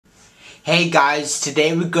Hey guys,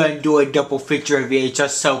 today we're going to do a double feature of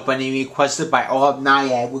VHS opening requested by All of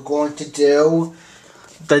Naiad. We're going to do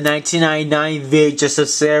the 1999 VHS of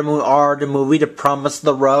Sailor Moon R, the movie The Promise of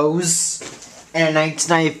the Rose, and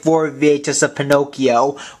 1994 VHS of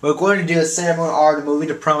Pinocchio. We're going to do the Sailor Moon R, the movie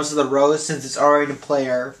The Promise of the Rose, since it's already in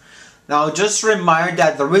player. Now just a reminder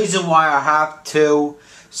that the reason why I have to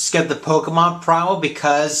skip the Pokemon promo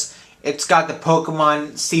because it's got the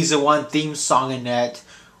Pokemon Season 1 theme song in it.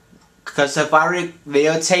 Because if I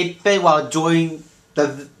videotape it while doing the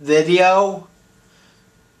video,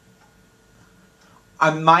 I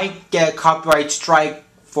might get a copyright strike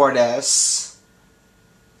for this.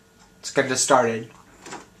 Let's get this started.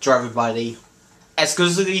 Enjoy everybody.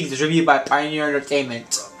 Exclusively distributed by Pioneer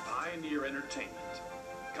Entertainment. From Pioneer Entertainment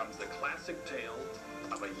comes the classic tale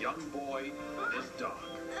of a young boy and his dog.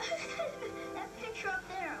 That picture up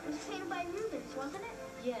there was painted by Rubens, wasn't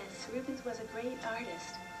it? Yes, Rubens was a great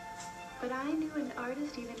artist. But I knew an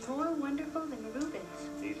artist even more wonderful than Rubens.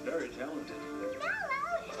 He's very talented.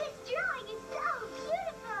 Mellow, his drawing is so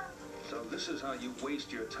beautiful. So this is how you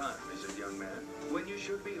waste your time, is it, young man? When you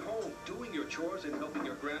should be home, doing your chores and helping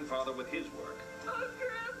your grandfather with his work. Oh,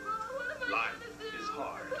 Grandpa, what am I Life going to do? is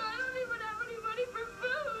hard. I don't even have any money for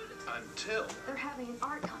food. Until They're having an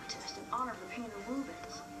art contest in honor of painter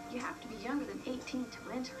Rubens. You have to be younger than 18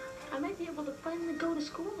 to enter. I might be able to finally go to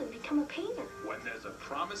school and become a painter. when there's a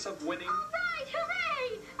promise of winning, All right,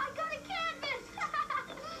 hooray! I got a canvas.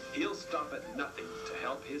 he'll stop at nothing to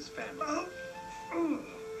help his family. Oh,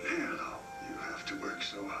 Hello. You have to work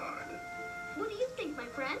so hard. What do you think, my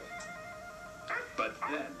friend? But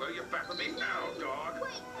then, Well, you're back with me now, dog.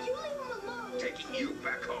 Wait, you leave him alone. Taking you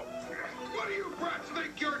back home. What do you brats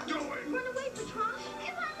think you're doing? Run away, Patron.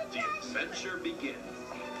 Come on, the Patron. adventure begins.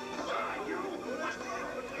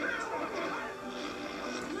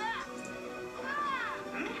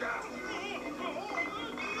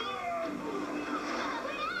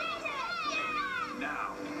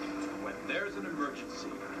 Now, when there's an emergency,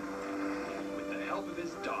 with the help of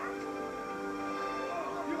his dog,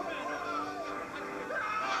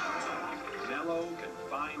 Nello can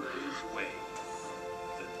find his way.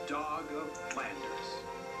 The Dog of Flanders.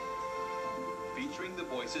 Featuring the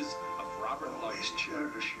voices of Robert Always Lowe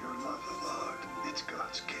cherish your love of art. It's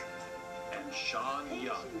God's gift. and Sean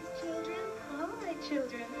Young. Children, all right,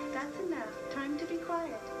 children. That's enough. Time to be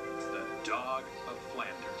quiet. The Dog of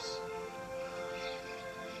Flanders.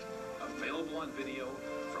 Available on video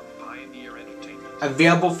from Pioneer Entertainment.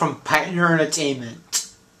 Available from Pioneer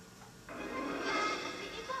Entertainment.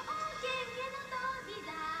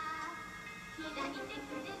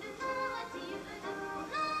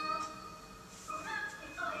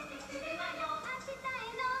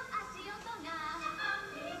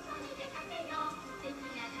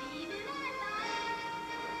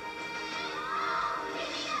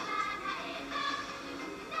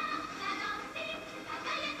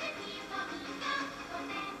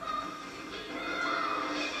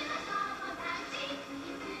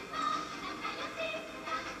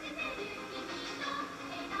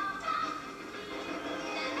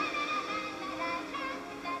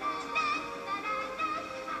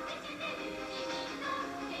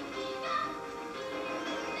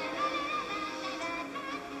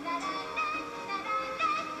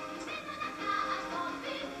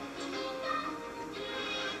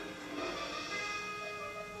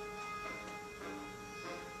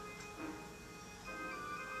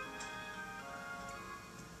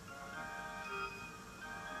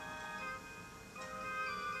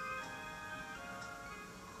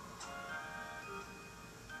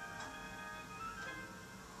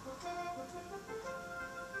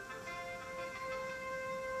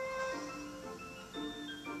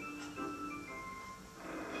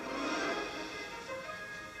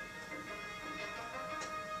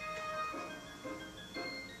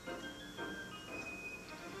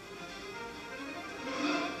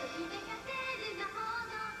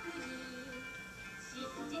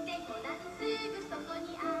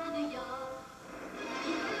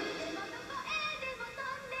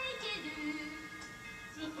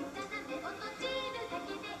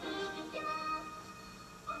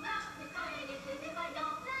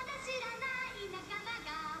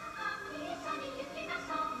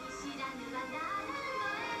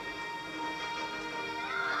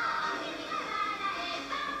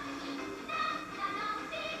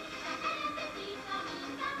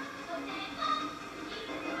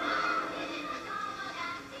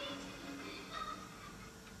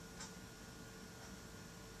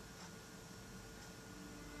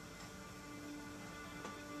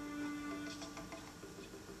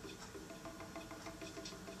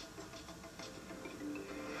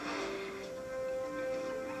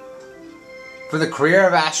 for the career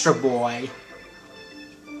of Astro Boy.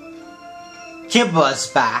 Kimba's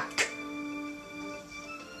back.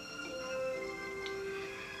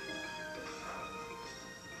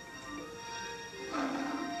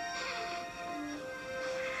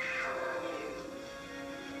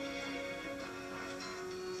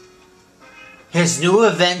 His new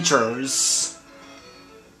adventures.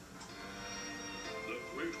 The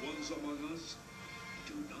great ones among us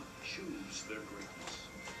do not choose their greatness.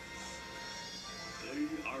 They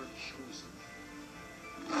are chosen.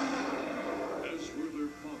 As were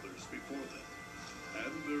their fathers before them,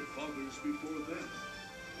 and their fathers before them,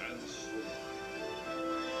 and so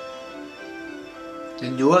on. The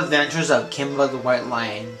new adventures of Kimba the White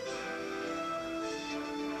Lion.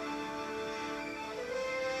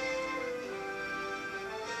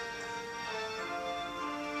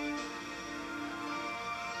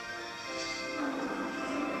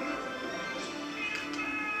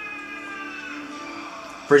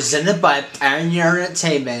 Presented by Pioneer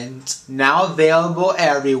Entertainment, now available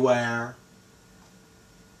everywhere.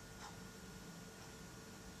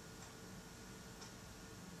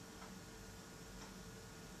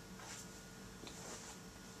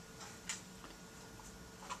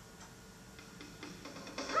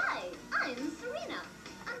 Hi, I'm Serena.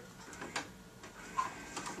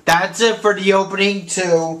 That's it for the opening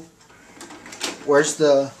to... Where's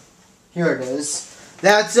the... Here it is.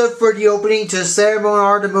 That's it for the opening to Ceremony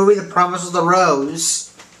Art, the movie The Promise of the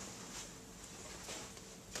Rose.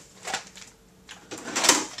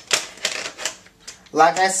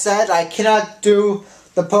 Like I said, I cannot do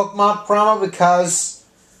the Pokemon promo because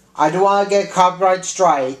I don't want to get a copyright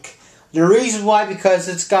strike. The reason why, because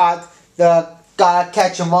it's got the Gotta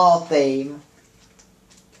Catch 'Em All theme.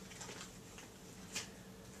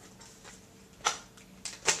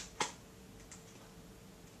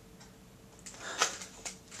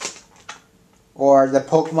 Or the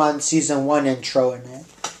Pokemon Season 1 intro in it.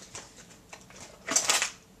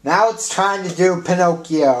 Now it's time to do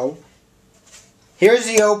Pinocchio. Here's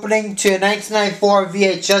the opening to 1994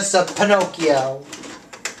 VHS of Pinocchio.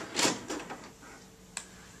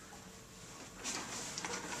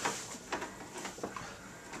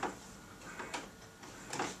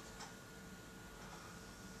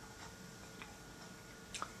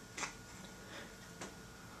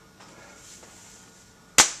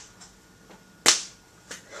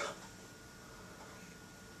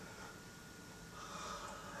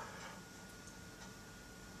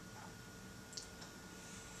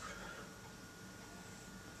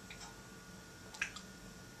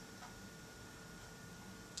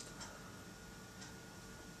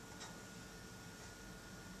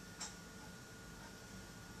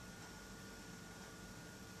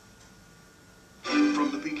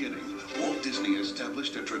 From the beginning, Walt Disney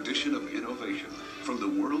established a tradition of innovation. From the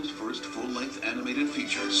world's first full-length animated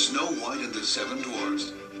feature, Snow White and the Seven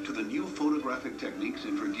Dwarfs, to the new photographic techniques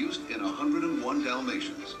introduced in 101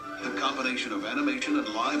 Dalmatians, the combination of animation and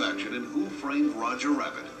live action in Who Framed Roger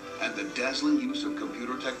Rabbit, and the dazzling use of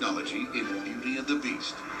computer technology in Beauty and the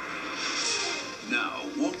Beast. Now,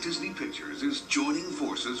 Walt Disney Pictures is joining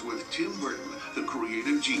forces with Tim Burton, the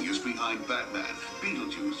creative genius behind Batman,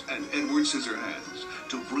 Beetlejuice, and Edward Scissorhands,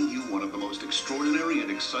 to bring you one of the most extraordinary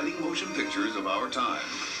and exciting motion pictures of our time,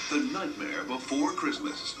 The Nightmare Before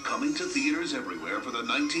Christmas, coming to theaters everywhere for the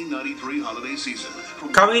 1993 holiday season.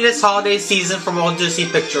 Coming this holiday season from Walt Disney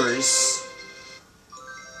Pictures.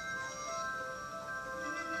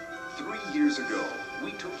 3 years ago,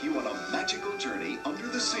 we took you on a magical journey under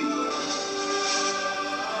the sea.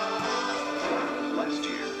 Last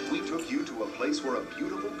year, we took you to a place where a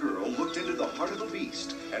beautiful girl looked into the heart of a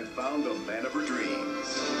beast and found a man of her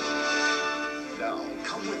dreams. Now,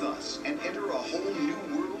 come with us and enter a whole new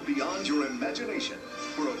world beyond your imagination,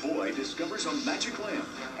 where a boy discovers a magic lamp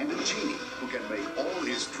and a genie who can make all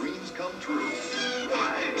his dreams come true.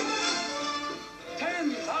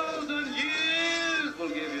 10,000 years will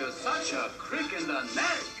give you such a crick in the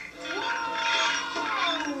neck.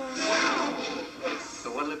 So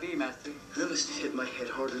what'll it be, Master? That must have hit my head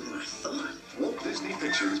harder than I thought. Walt Disney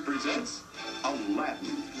Pictures presents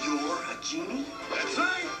Aladdin. You're a genie? That's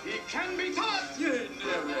right. He can be taught. You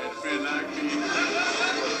never had been like me.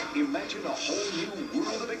 Imagine a whole new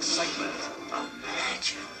world of excitement. A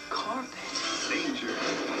magic carpet. Danger.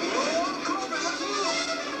 Oh, carpet, let's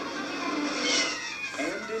move.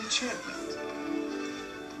 And enchantment.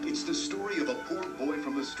 It's the story of a poor boy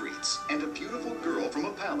from the streets and a beautiful girl from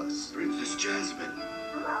a palace. Princess Jasmine.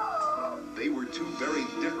 They were two very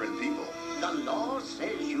different people, The law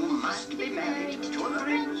says you must be married to a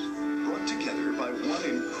prince. brought together by one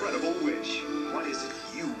incredible wish. What is it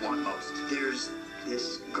you want most? There's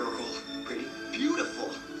this girl. Pretty?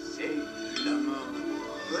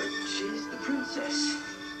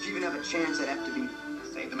 even have a chance, I'd have to be...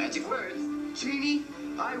 Say the magic words. Genie,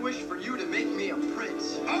 I wish for you to make me a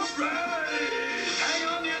prince. All right! Hang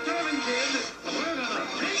on your turban, kid. We're gonna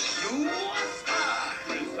make you a star.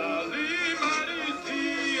 Prince Ali,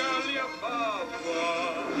 Marisi, Alibaba.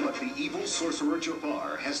 But the evil sorcerer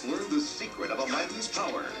Jafar has learned the secret of Aladdin's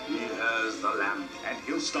power. He has the lamp. And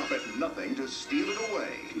he'll stop at nothing to steal it away.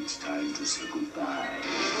 It's time to say goodbye.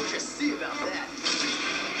 We'll just see about that.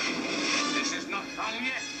 This is not done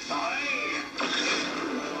yet, boy.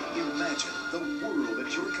 Imagine the world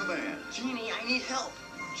at your command. Genie, I need help.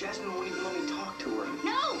 Jasmine won't even let me talk to her.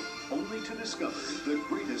 No! Only to discover the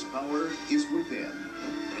greatest power is within.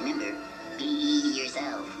 Remember, be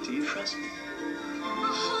yourself. Do you trust me? A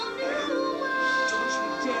whole new world! Don't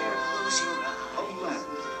you dare close your eyes. Aladdin,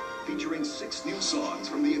 featuring 6 new songs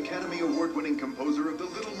from the Academy Award-winning composer of The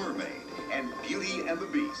Little Mermaid and Beauty and the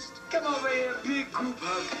Beast. Come over here, big group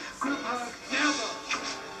hug. Group hug, never.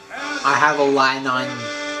 I have a line on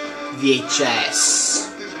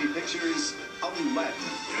VHS. Disney Pictures, Aladdin.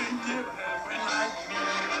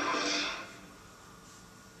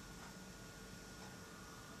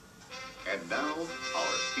 And now,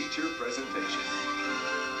 our feature presentation.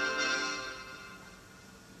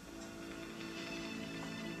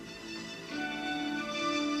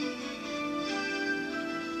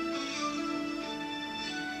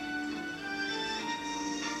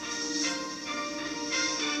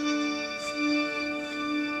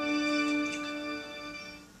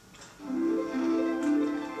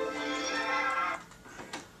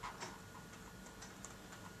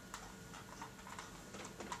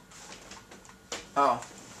 Oh.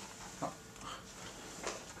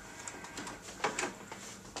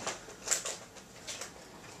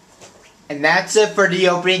 And that's it for the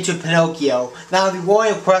opening to Pinocchio. Now if you're going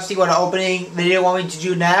to request what opening video you want me to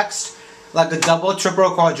do next, like a double, triple,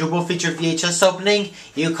 or quadruple feature VHS opening,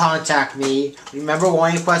 you contact me. Remember,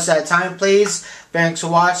 one request at a time, please. Thanks for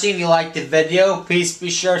watching. If you liked the video, please be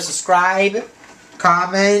sure to subscribe,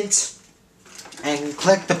 comment, and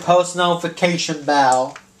click the post notification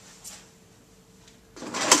bell.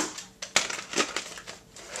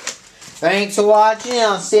 Thanks for watching.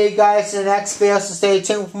 I'll see you guys in the next video, so stay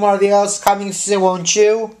tuned for more videos coming soon, won't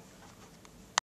you?